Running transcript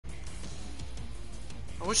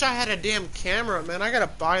I wish I had a damn camera, man. I gotta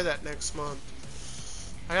buy that next month.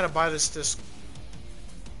 I gotta buy this disc.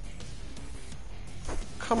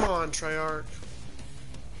 Come on, Treyarch.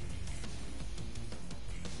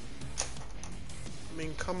 I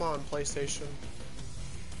mean, come on, PlayStation.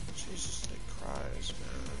 Jesus Christ, man.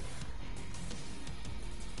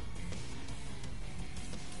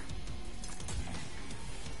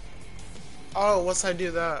 Oh, once I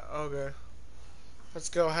do that, okay. Let's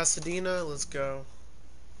go, Hasadina, let's go.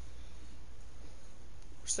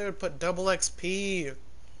 Wish they would put double XP. I'm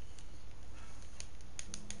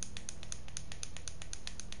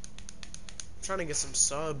trying to get some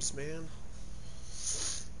subs, man.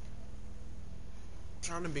 I'm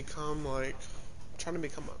trying to become a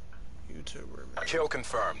YouTuber, man. Kill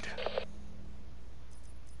confirmed.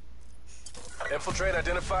 Infiltrate,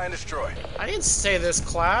 identify, and destroy. I didn't say this,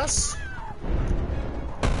 class.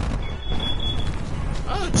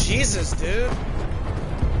 Oh, Jesus, dude.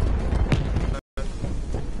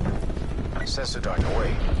 Sensor dart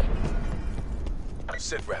away.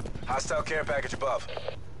 Sit rep. Hostile care package above.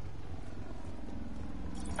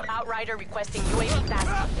 Outrider requesting UAV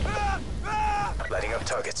task. Lighting up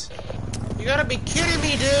targets. You gotta be kidding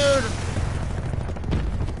me, dude.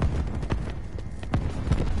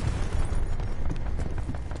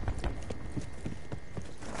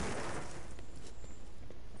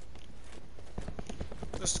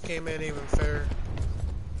 This game ain't even fair.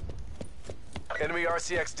 Enemy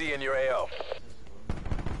RCXD in your AO.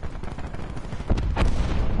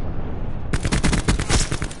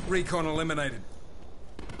 Recon eliminated.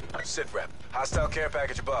 Sit rep. Hostile care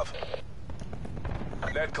package above.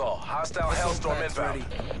 Net call. Hostile Hellstorm inbound.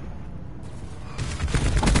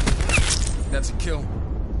 That's a kill.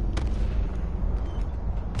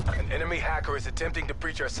 An enemy hacker is attempting to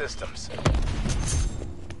breach our systems. An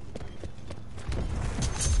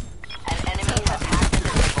enemy has hacked and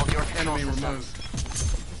disabled your control Enemy system. removed.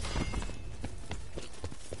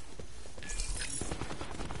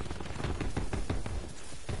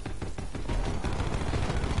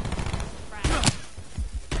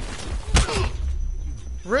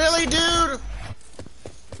 Really, dude?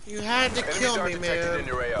 You had to kill Enemies me, are detected man. in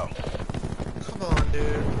your AO. Come on,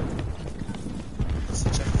 dude.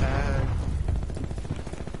 Such a fag.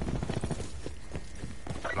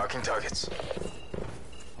 Marking targets.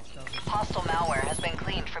 Hostile malware has been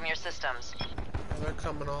cleaned from your systems. Oh, they're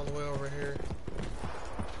coming all the way over here.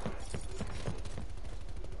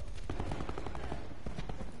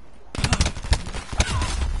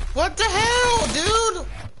 What the hell, dude?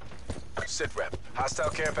 Sit rep. Hostile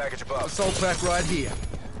care package above. Assault pack right here.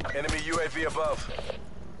 Enemy UAV above.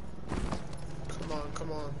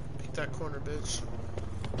 Come on. Pick that corner, bitch.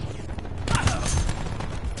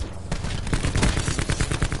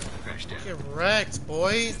 Get wrecked,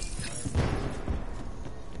 boy.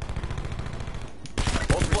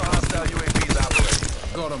 Multiple hostile UAVs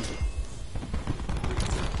operating. Got him.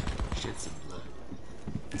 Shit some blood.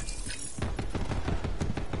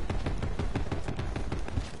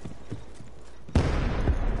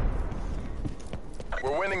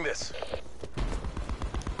 We're winning this.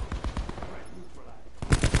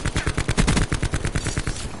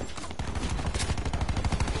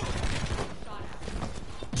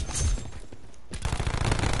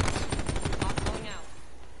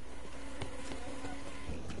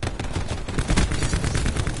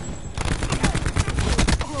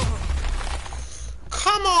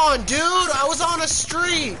 Come on, dude. I was on a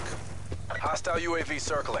streak. Hostile UAV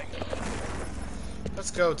circling.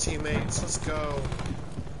 Let's go, teammates. Let's go.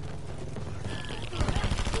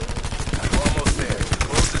 We're almost there.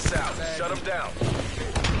 Close this out. Shut them down.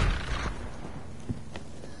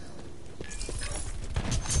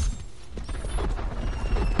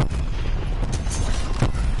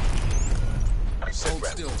 Sit Hold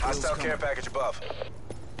rep. still. Hostile Bill's care coming. package above.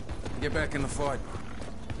 Get back in the fight.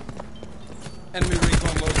 Enemy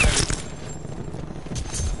recon located.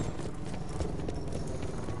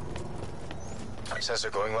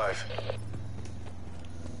 Sensor going live.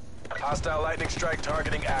 Hostile lightning strike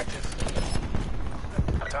targeting active.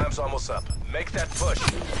 Time's almost up. Make that push.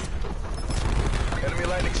 Enemy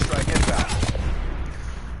lightning strike inbound.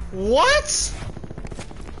 What?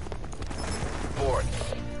 Board.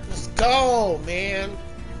 Let's go, man.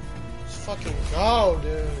 Let's fucking go,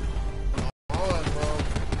 dude. Come on, bro.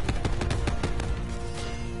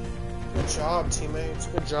 Good job, teammates.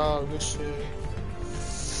 Good job. Good shit.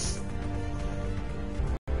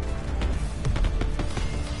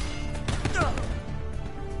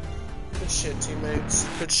 Good shit, teammates.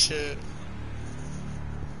 Good shit.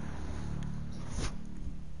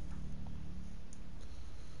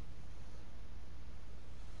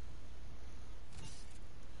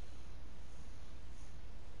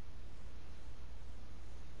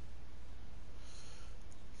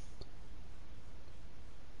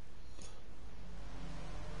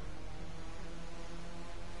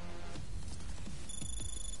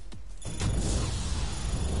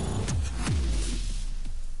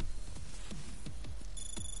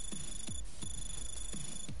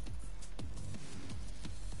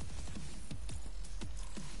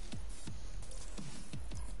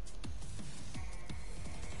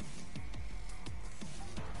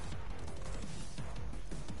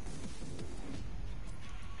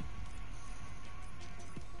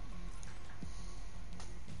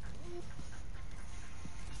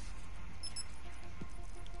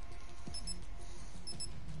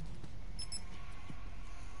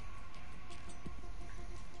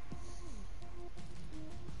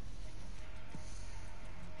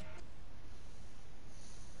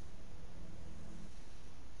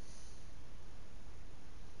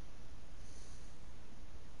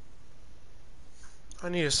 I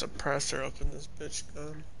need a suppressor up in this bitch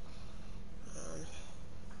gun.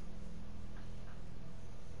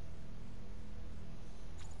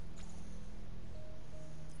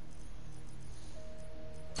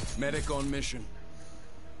 Medic on mission.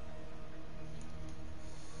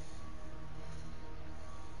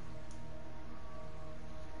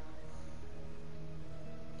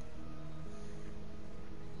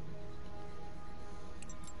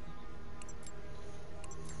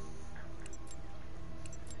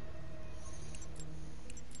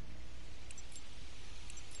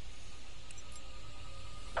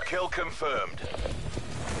 Kill confirmed.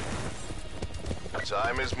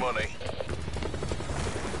 Time is money.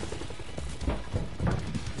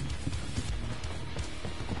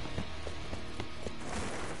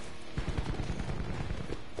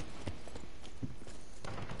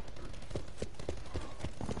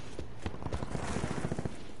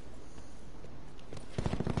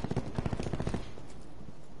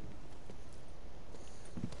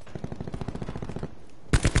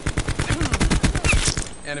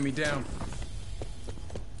 Enemy down.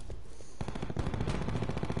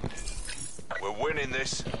 We're winning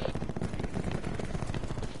this.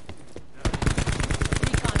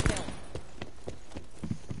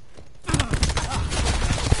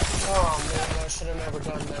 Oh man, I should have never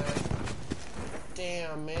done that.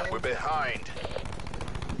 Damn, man. We're behind.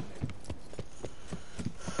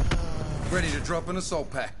 Ready to drop an assault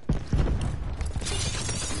pack.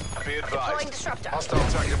 Be Deploying advised. disruptor. Hostile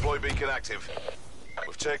attack deploy beacon active.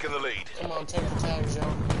 We've taken the lead. Come on, take the tags, yo.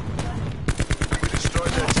 We destroyed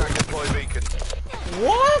their attack deploy beacon.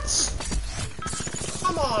 What?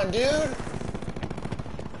 Come on, dude.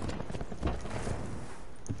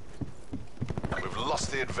 We've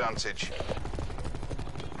lost the advantage.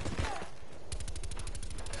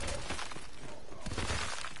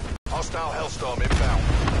 Hostile Hellstorm inbound.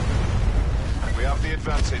 We have the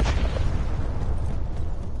advantage.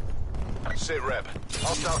 Sit rep.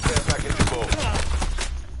 Hostile care package aboard.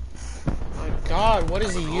 My God, what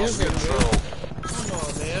is he Lost using, control. dude? Come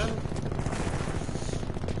on, man.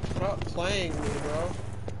 Stop playing me, bro.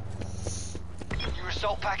 Your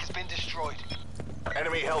assault pack has been destroyed.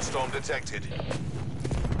 Enemy Hellstorm detected.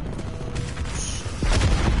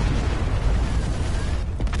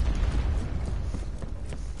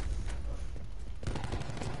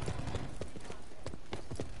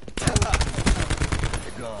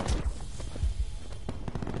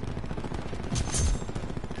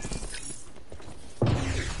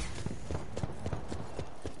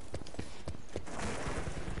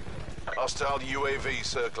 Hostile UAV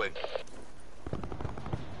circling.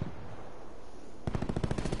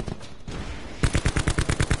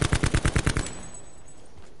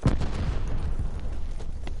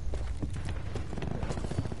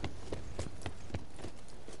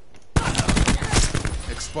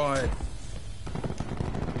 Expired.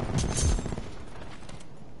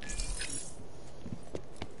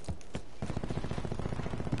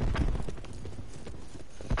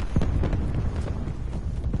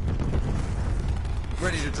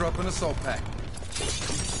 Ready to drop an assault pack.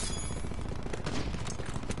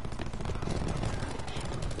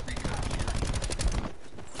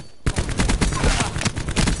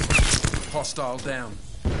 Hostile down.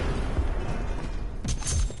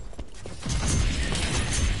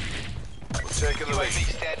 We're taking the lead.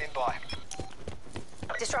 UAV standing by.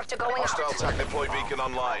 Disruptor going Hostile out. attack deploy beacon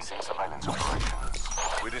online.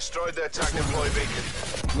 We destroyed their attack deploy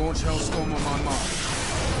beacon. Launch Hellstorm on my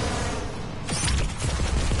mark.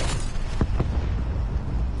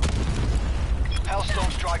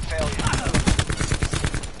 Hellstorm strike failure.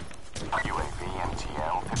 UAV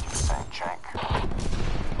MTL 50% check.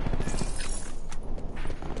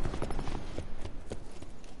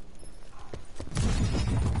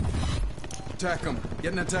 Attack them.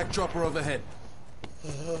 Get an attack chopper overhead.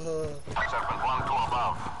 Serpent 1 to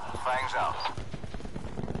above. Fangs out.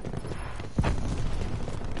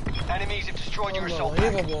 Enemies have destroyed your assault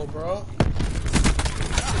pack. Unbelievable, bro.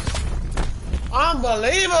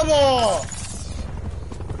 Unbelievable!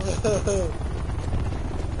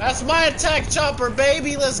 That's my attack chopper,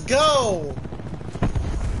 baby. Let's go.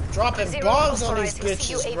 Dropping Zero bombs on these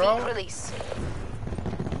authorizing bitches, UAV bro. release.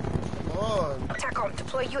 Come on. TACOM,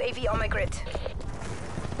 deploy UAV on my grid.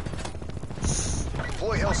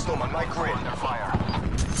 Deploy Hellstorm on my grid. Under fire.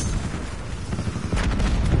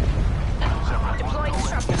 Deploying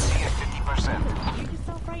disruptor. AC at 50%.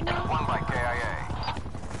 Yourself right now? 1 by KIA.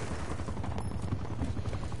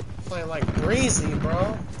 Playing like breezy,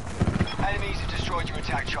 bro. Enemies have destroyed your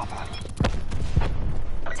attack chopper.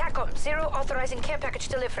 TACOM, zero authorizing care package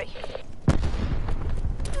delivery.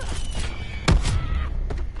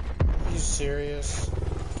 You serious?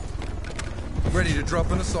 Ready to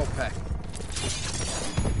drop an assault pack.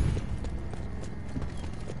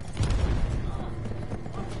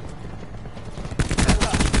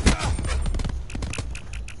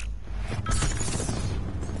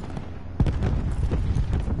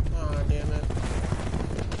 Aw, damn it.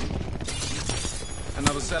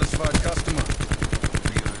 Another satisfied customer.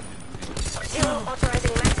 Zero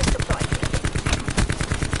authorizing massive deploy.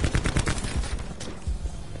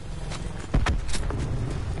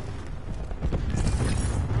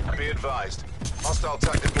 Be advised. Hostile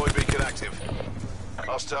TAC deploy beacon active.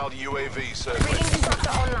 Hostile UAV circling. Bringing disruptor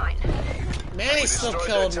online. Man, he We still destroyed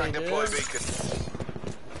killed their me, TAC deploy dude. beacon.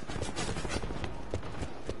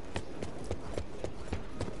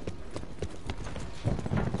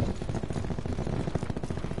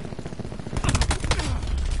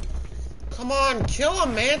 Come on, kill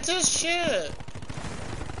him, Mantis. Shit.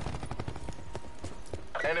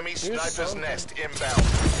 Enemy Do sniper's something. nest inbound.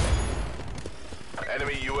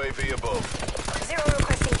 Enemy UAV above. Zero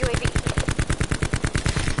requesting UAV.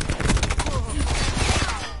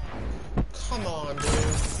 Come on, dude.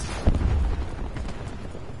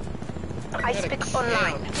 I You gotta spit camp,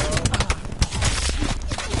 online. bro.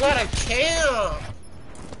 You gotta camp.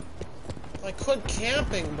 Like, quit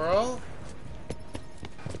camping, bro.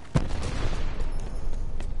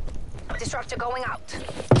 Disruptor going out.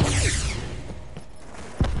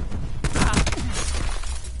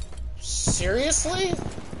 Seriously?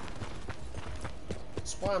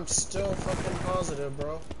 That's why I'm still fucking positive,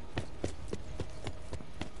 bro.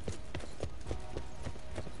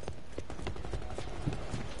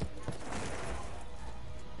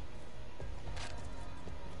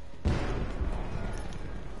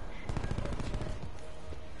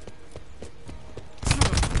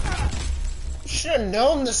 Should have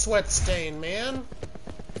known the sweat stain, man.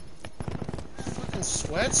 Fucking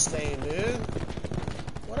sweat stain, dude.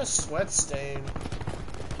 What a sweat stain.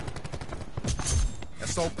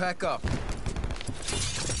 Assault pack up.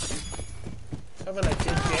 Having a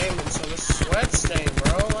good game until the sweat stain,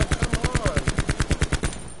 bro. Like, come on.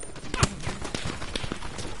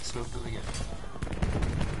 Still doing it.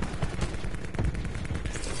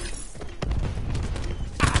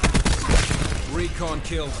 Recon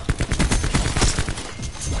killed.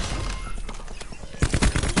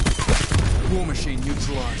 War machine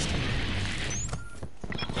neutralized.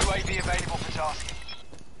 UAV available for tasking.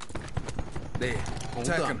 There.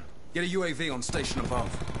 Attack him. Get a UAV on station above.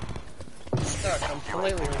 Just got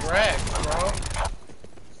completely wrecked, bro.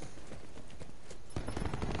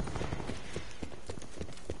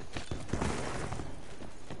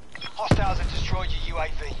 Hostiles have destroyed your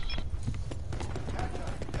UAV.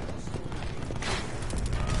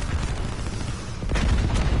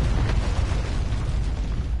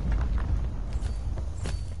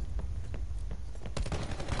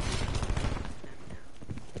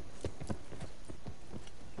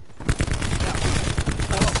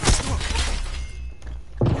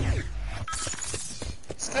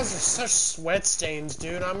 These guys are such sweat stains,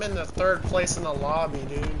 dude. I'm in the 3rd place in the lobby,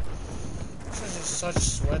 dude. These guys are such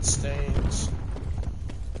sweat stains.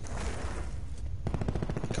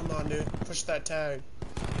 Come on, dude. Push that tag.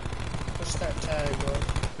 Push that tag, bro.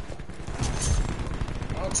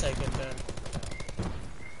 I'll take it then.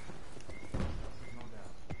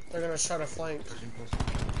 They're gonna try to flank.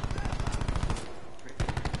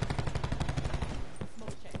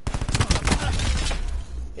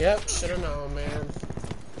 Yep, should've known, man.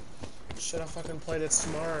 Should've fucking played it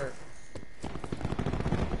smart.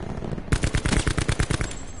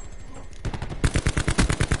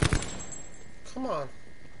 Come on.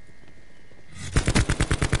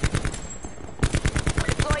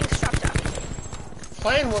 Deploying disruptor.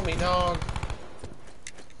 Playing with me, dog.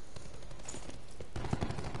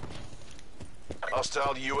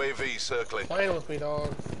 Hostile UAV circling. Playing with me,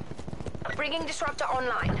 dog. Bringing disruptor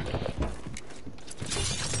online.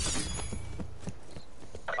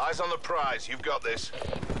 Eyes on the prize. You've got this. I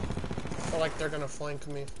feel like they're gonna flank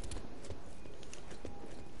me.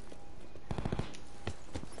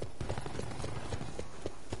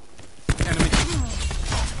 Enemy.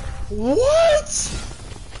 What?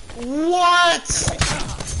 What?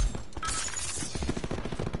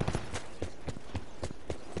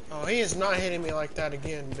 Oh, he is not hitting me like that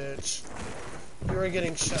again, bitch. You are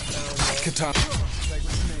getting shut down, bro. Katana.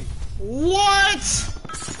 What?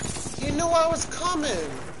 You knew I was coming.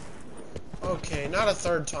 Okay, not a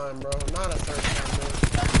 3rd time, bro. Not a 3rd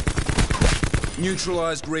time,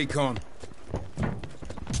 Neutralized recon.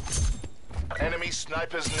 Enemy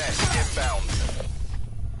sniper's nest inbound. dude.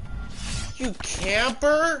 You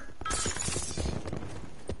camper?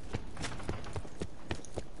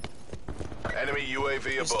 Enemy UAV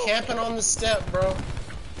He's above. camping on the step, bro.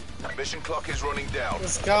 Mission clock is running down.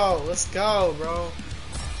 Let's go, bro.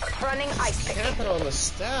 Running ice pick. Camping on the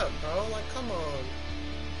step, bro. Like, come on.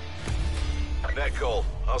 Net call.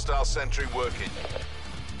 Hostile sentry working.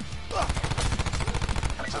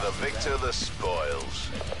 To the victor, the spoils.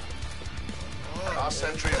 Our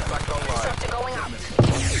sentry is back online. Disruptor going out.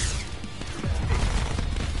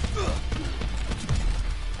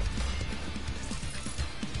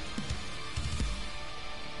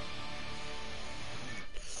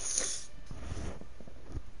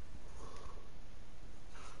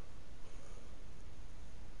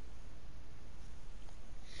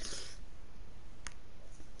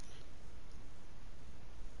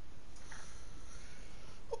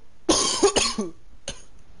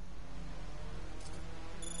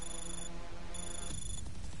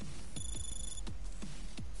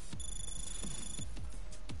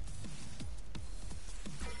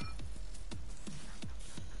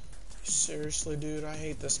 Seriously, dude, I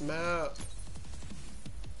hate this map.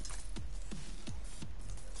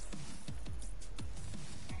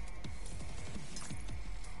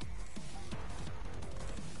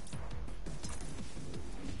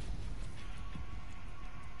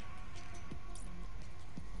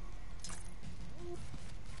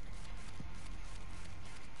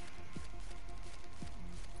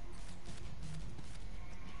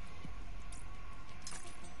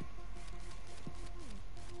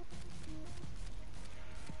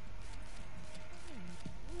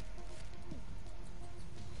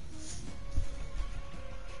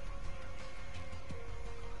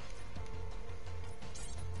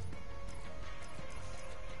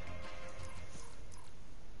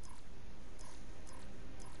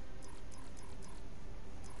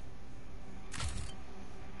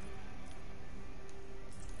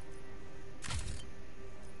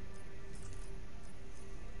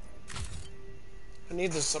 I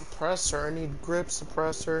need the suppressor. I need grip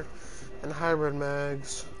suppressor and hybrid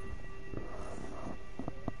mags.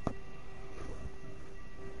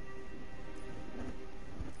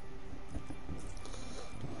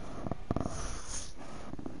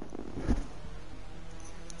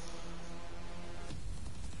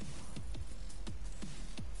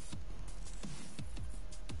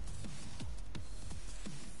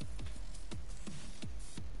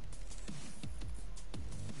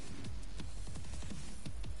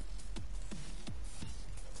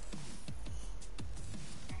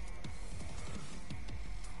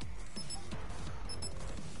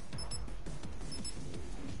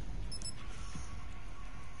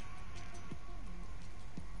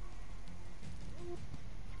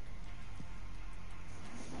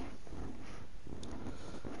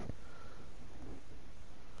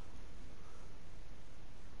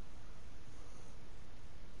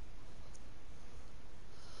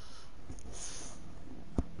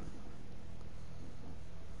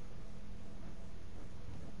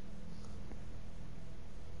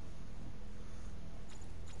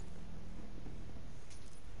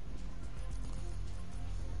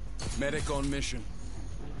 Medic on mission.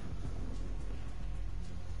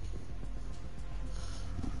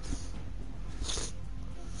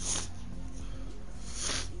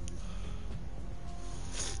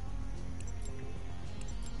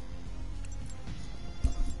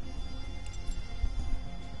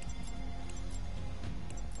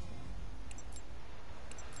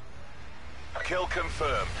 Kill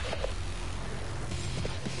confirmed.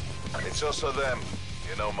 It's us or them.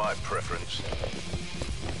 You know my preference.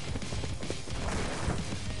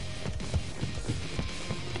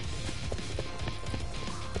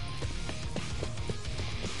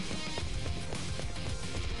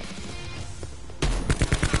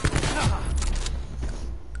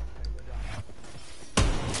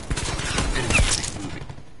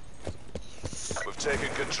 We've taken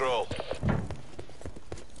control.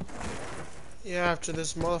 Yeah, after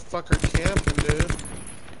this motherfucker camping, dude.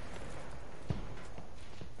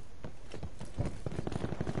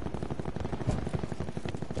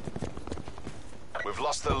 We've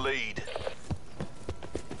lost the lead.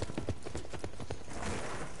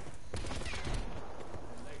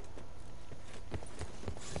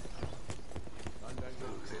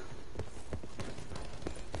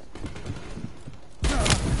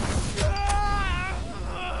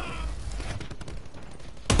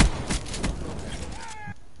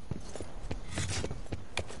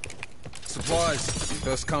 Supplies.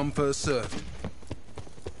 First come, first served.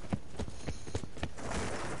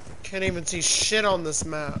 Can't even see shit on this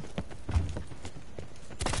map.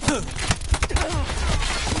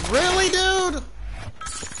 Really, dude?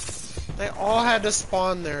 They all had to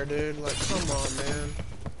spawn there, dude. Like, come on, man.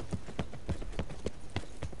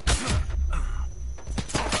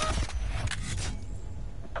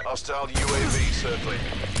 Hostile UAV circling.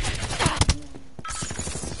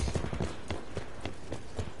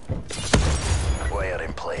 Way out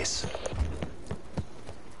in place.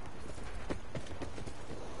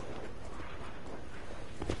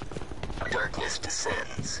 Darkness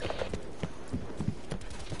descends.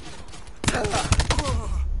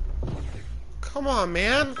 Come on,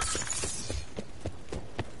 man.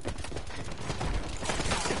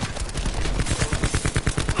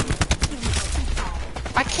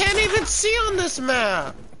 I can't even see on this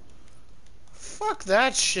map. Fuck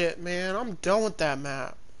that shit, man. I'm done with that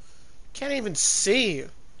map. Can't even see.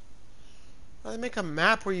 Why they make a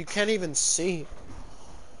map where you can't even see?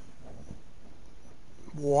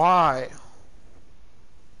 Why?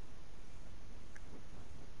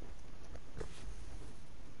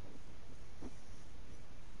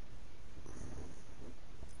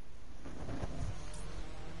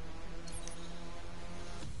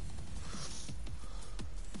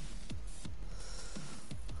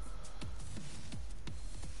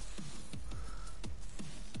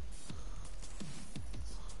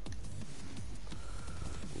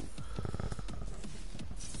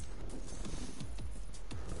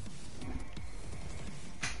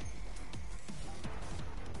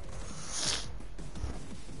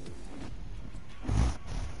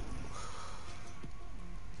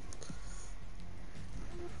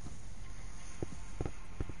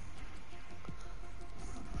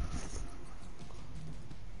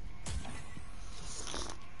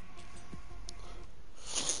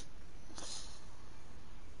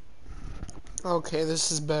 Okay,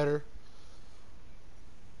 this is better.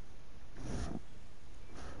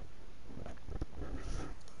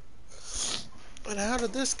 And how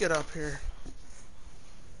did this get up here?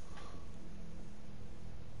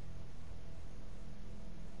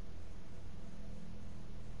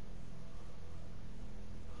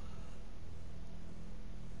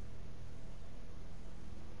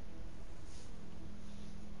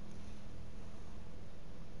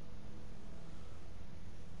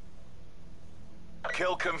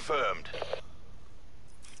 Kill confirmed.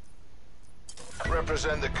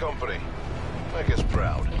 Represent the company. Make us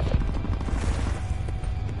proud.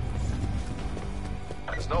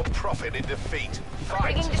 There's no profit in defeat.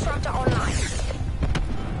 Fight! Bringing disruptor online.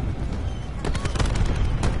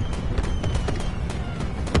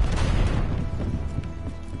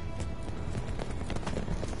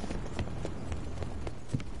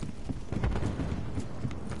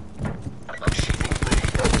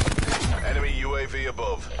 Enemy UAV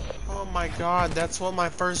above. Oh my god, that's what my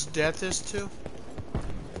first death is to?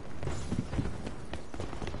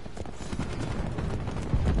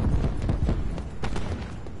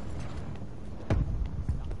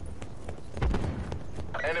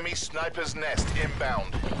 Enemy sniper's nest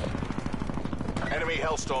inbound. Enemy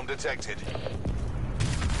Hellstorm detected.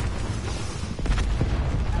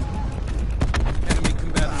 Enemy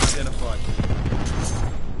combatant identified.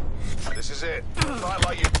 This is it. Fight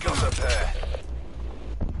like you've got a pair.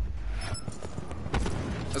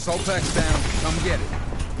 Assault pack's down. Come get it.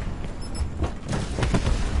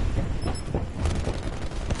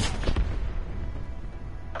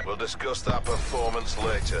 We'll discuss that performance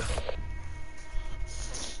later.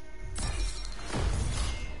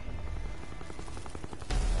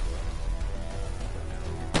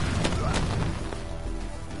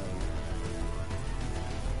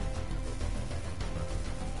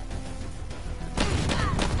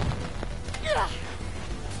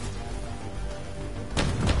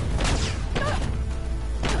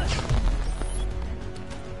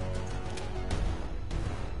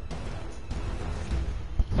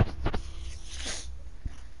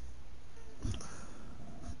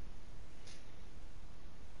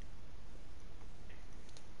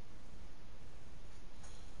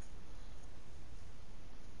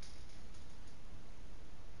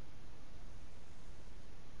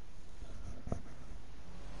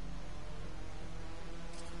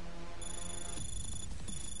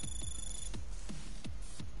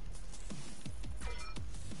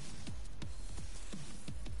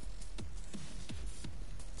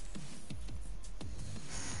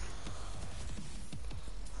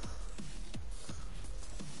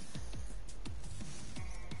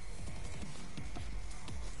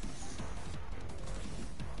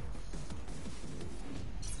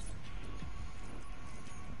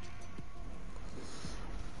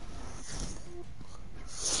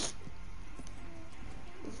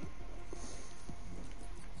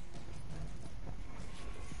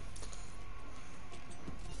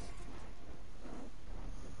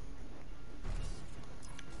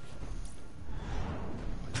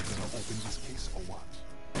 Open this case or what?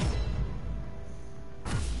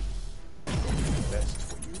 Best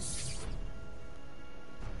for you.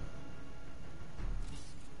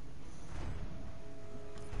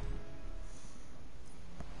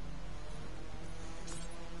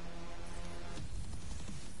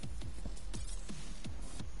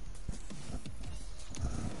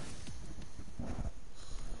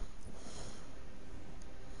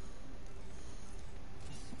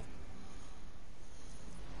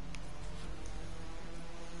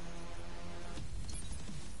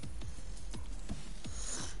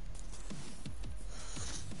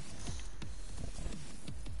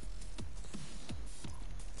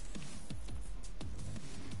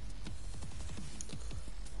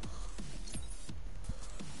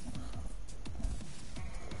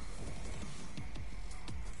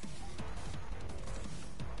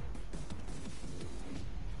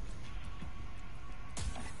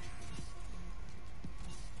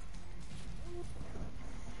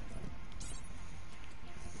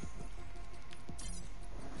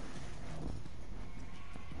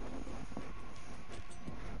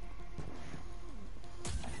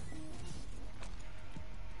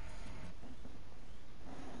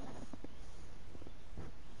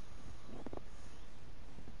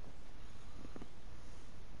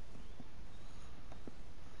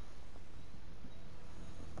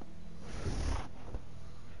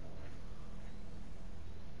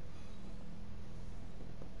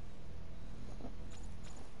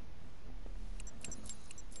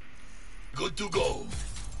 Good to go.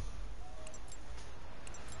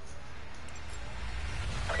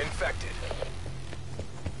 Infected.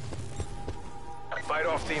 Fight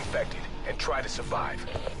off the infected and try to survive.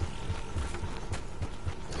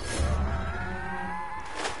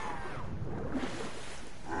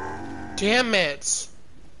 Damn it!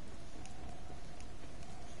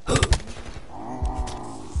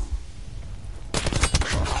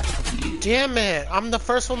 Damn it! I'm the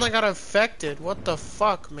first one that got infected. What the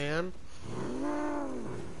fuck, man?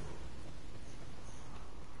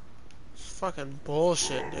 It's fucking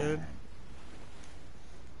bullshit, dude.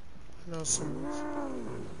 I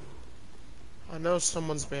know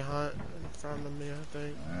someone's behind, in front of me, I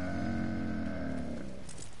think.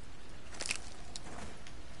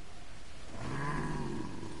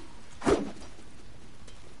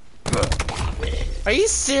 Are you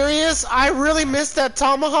serious? I really missed that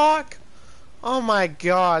tomahawk? Oh my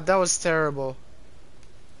god, that was terrible.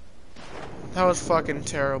 That was fucking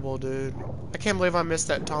terrible, dude. I can't believe I missed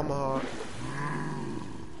that tomahawk.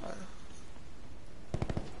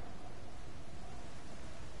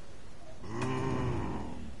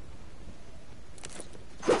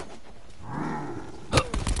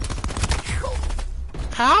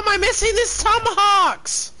 How am I missing these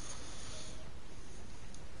tomahawks?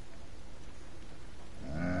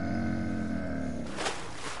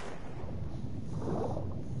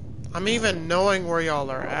 I'm even knowing where y'all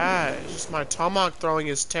are at. It's just my tomahawk throwing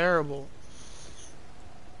is terrible.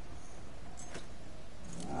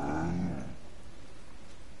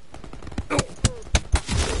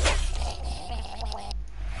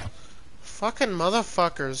 Fucking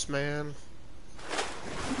motherfuckers, man.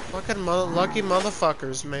 Fucking lucky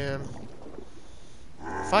motherfuckers, man.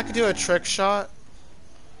 If I could do a trick shot,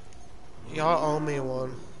 y'all owe me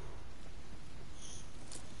one.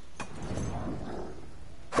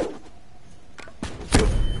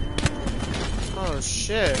 Oh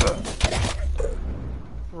shit.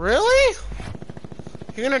 Really?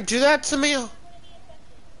 You're gonna do that to me?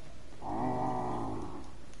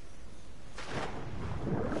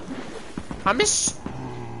 I'm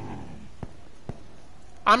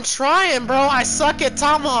trying, bro. I suck at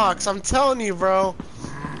tomahawks. I'm telling you, bro.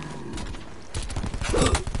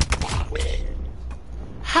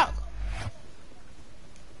 How?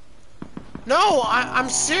 No, I'm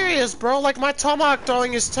serious, bro. Like, my tomahawk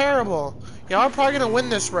throwing is terrible. Y'all are probably gonna win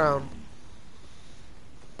this round.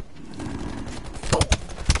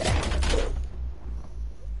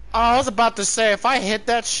 Oh, I was about to say, if I hit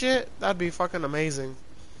that shit, that'd be fucking amazing.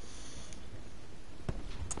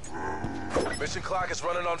 Mission clock is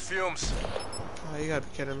running on fumes. Oh, you gotta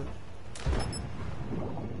be kidding me.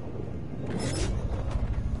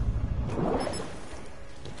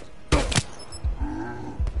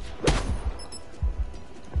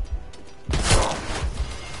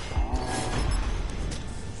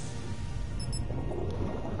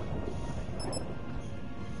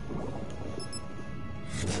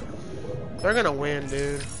 They're gonna win,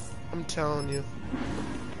 dude. I'm telling you.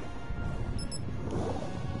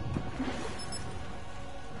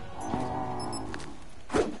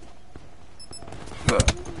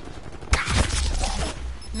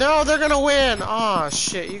 No, they're gonna win! Aw,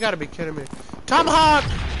 shit, you gotta be kidding me. Tomahawk!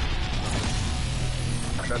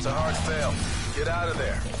 That's a hard fail. Get out of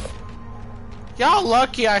there. Y'all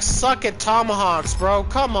lucky I suck at tomahawks, bro.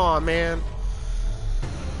 Come on, man.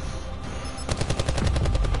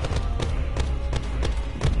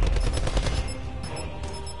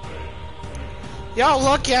 Y'all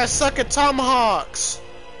lucky I suck at tomahawks.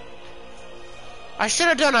 I should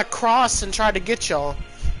have done a cross and tried to get y'all.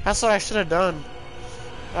 That's what I should have done.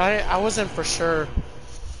 I wasn't for sure.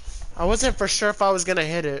 I wasn't for sure if I was gonna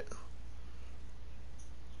hit it.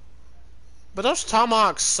 But those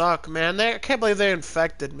tomahawks suck, man. I can't believe they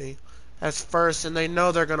infected me as first, and they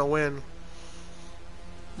know they're gonna win.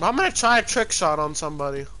 But I'm gonna try a trick shot on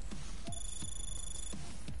somebody.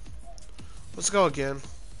 Let's go again.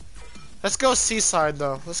 Let's go seaside,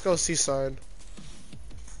 though. Let's go seaside.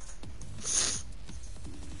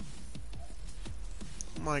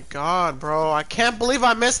 Oh my god, bro. I can't believe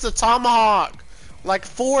I missed the tomahawk. Like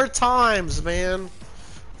 4 times, man.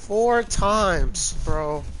 4 times,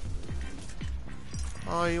 bro.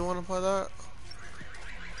 Oh, you wanna play that?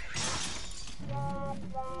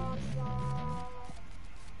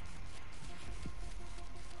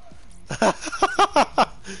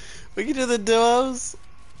 We can do the duos.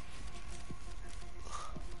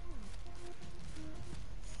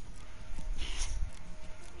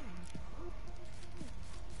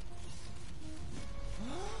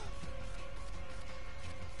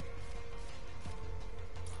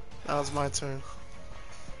 That was my turn.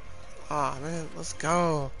 Ah, man, let's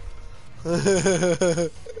go. Let's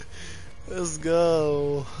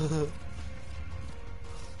go.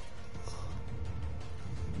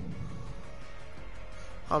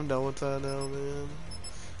 I'm done with that now, man.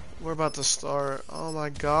 We're about to start. Oh my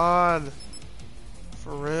god.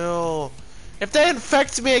 For real. If they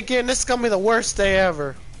infect me again, this is gonna be the worst day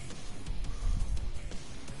ever.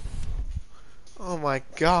 Oh my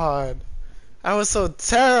god. That was so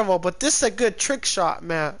terrible, but this is a good trick shot,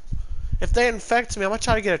 man. If they infect me, I'm gonna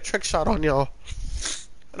try to get a trick shot on y'all.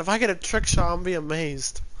 And if I get a trick shot, I'm gonna be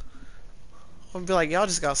amazed. I'm gonna be like, y'all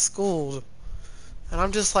just got schooled. And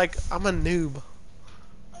I'm just like, I'm a noob.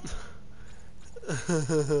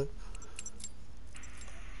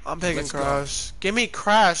 I'm picking Crash. Give me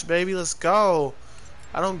Crash, baby. Let's go.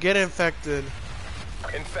 I don't get infected.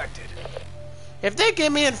 Infected. If they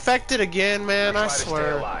get me infected again, man, I Try to stay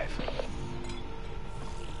swear. alive.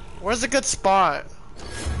 Where's a good spot?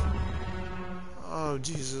 Oh,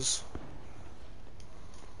 Jesus.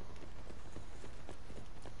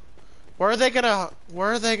 Where are they gonna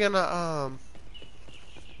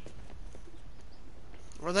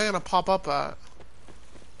pop up at?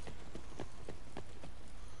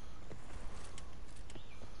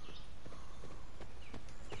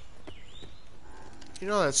 You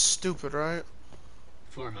know that's stupid, right?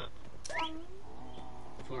 Format.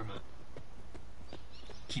 Format.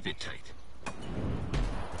 Keep it tight.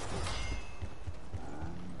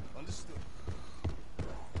 Understood.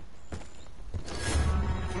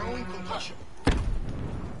 Throwing concussion.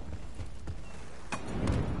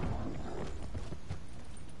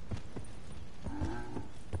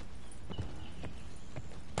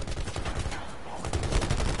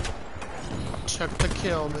 Check the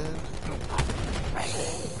kill, man.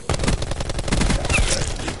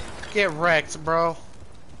 Get wrecked, bro.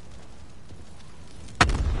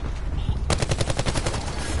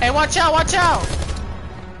 Hey, watch out, watch out!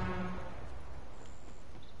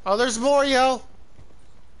 Oh, there's more, yo.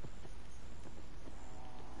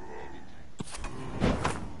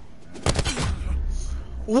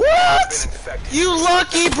 What? You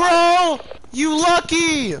lucky, bro! You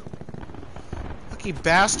lucky! Lucky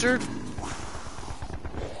bastard. I'm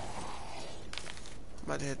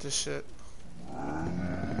about to hit this shit.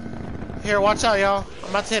 Here, watch out, y'all.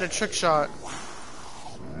 I'm about to hit a trick shot.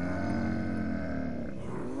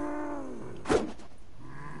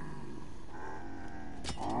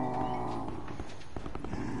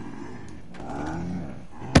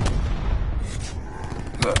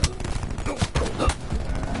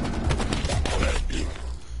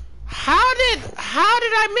 How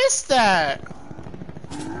did I miss that?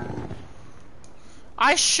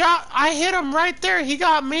 I hit him right there. He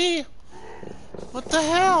got me. What the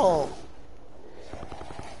hell?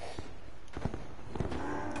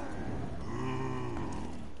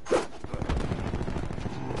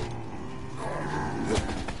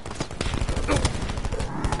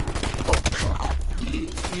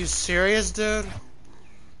 You serious, dude?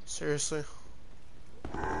 Seriously?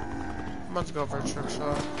 I'm about to go for a trick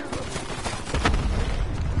shot.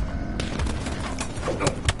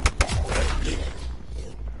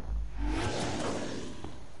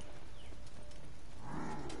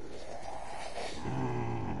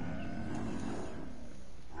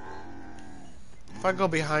 If I go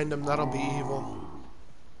behind him, that'll be evil.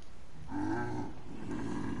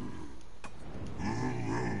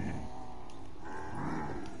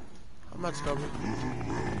 I'm about to go.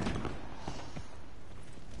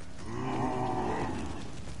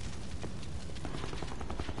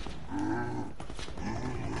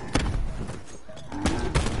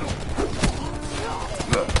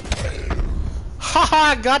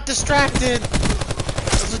 Haha, got distracted.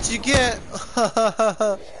 That's what you get.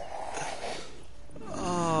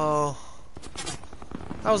 Oh,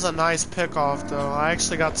 that was a nice pick-off, though. I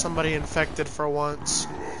actually got somebody infected for once.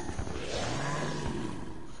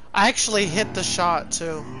 I actually hit the shot,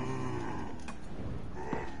 too.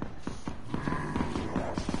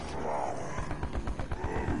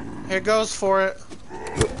 Here goes for it.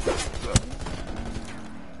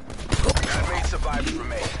 Man-made survivors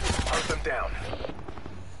remain. Hunt them down.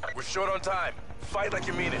 We're short on time. Fight like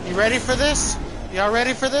you mean it. You ready for this? Y'all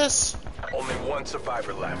ready for this? Only one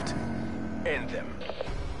survivor left. End them.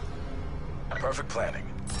 Perfect planning.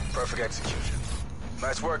 Perfect execution.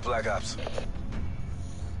 Nice work, Black Ops.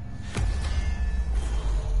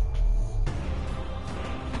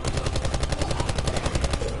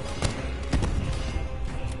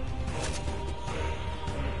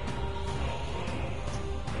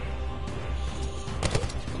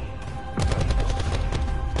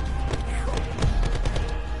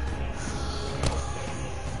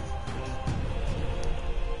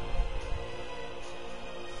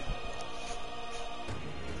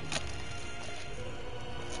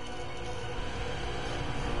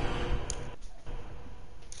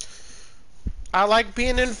 I like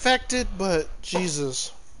being infected, but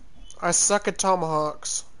Jesus, I suck at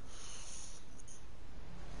tomahawks.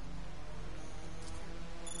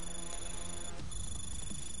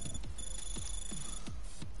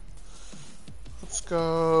 Let's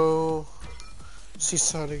go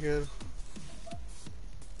seaside again.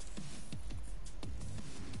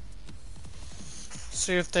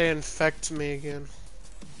 See if they infect me again.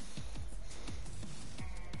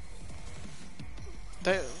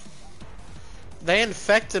 They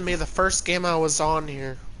infected me the first game I was on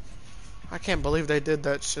here. I can't believe they did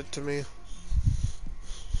that shit to me.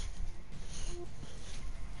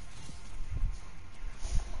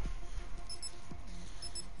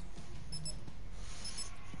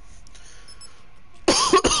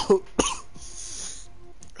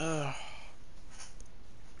 Ugh.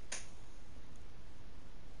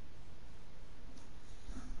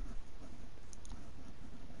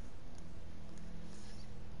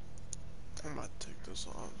 I'm gonna take this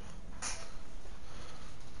off.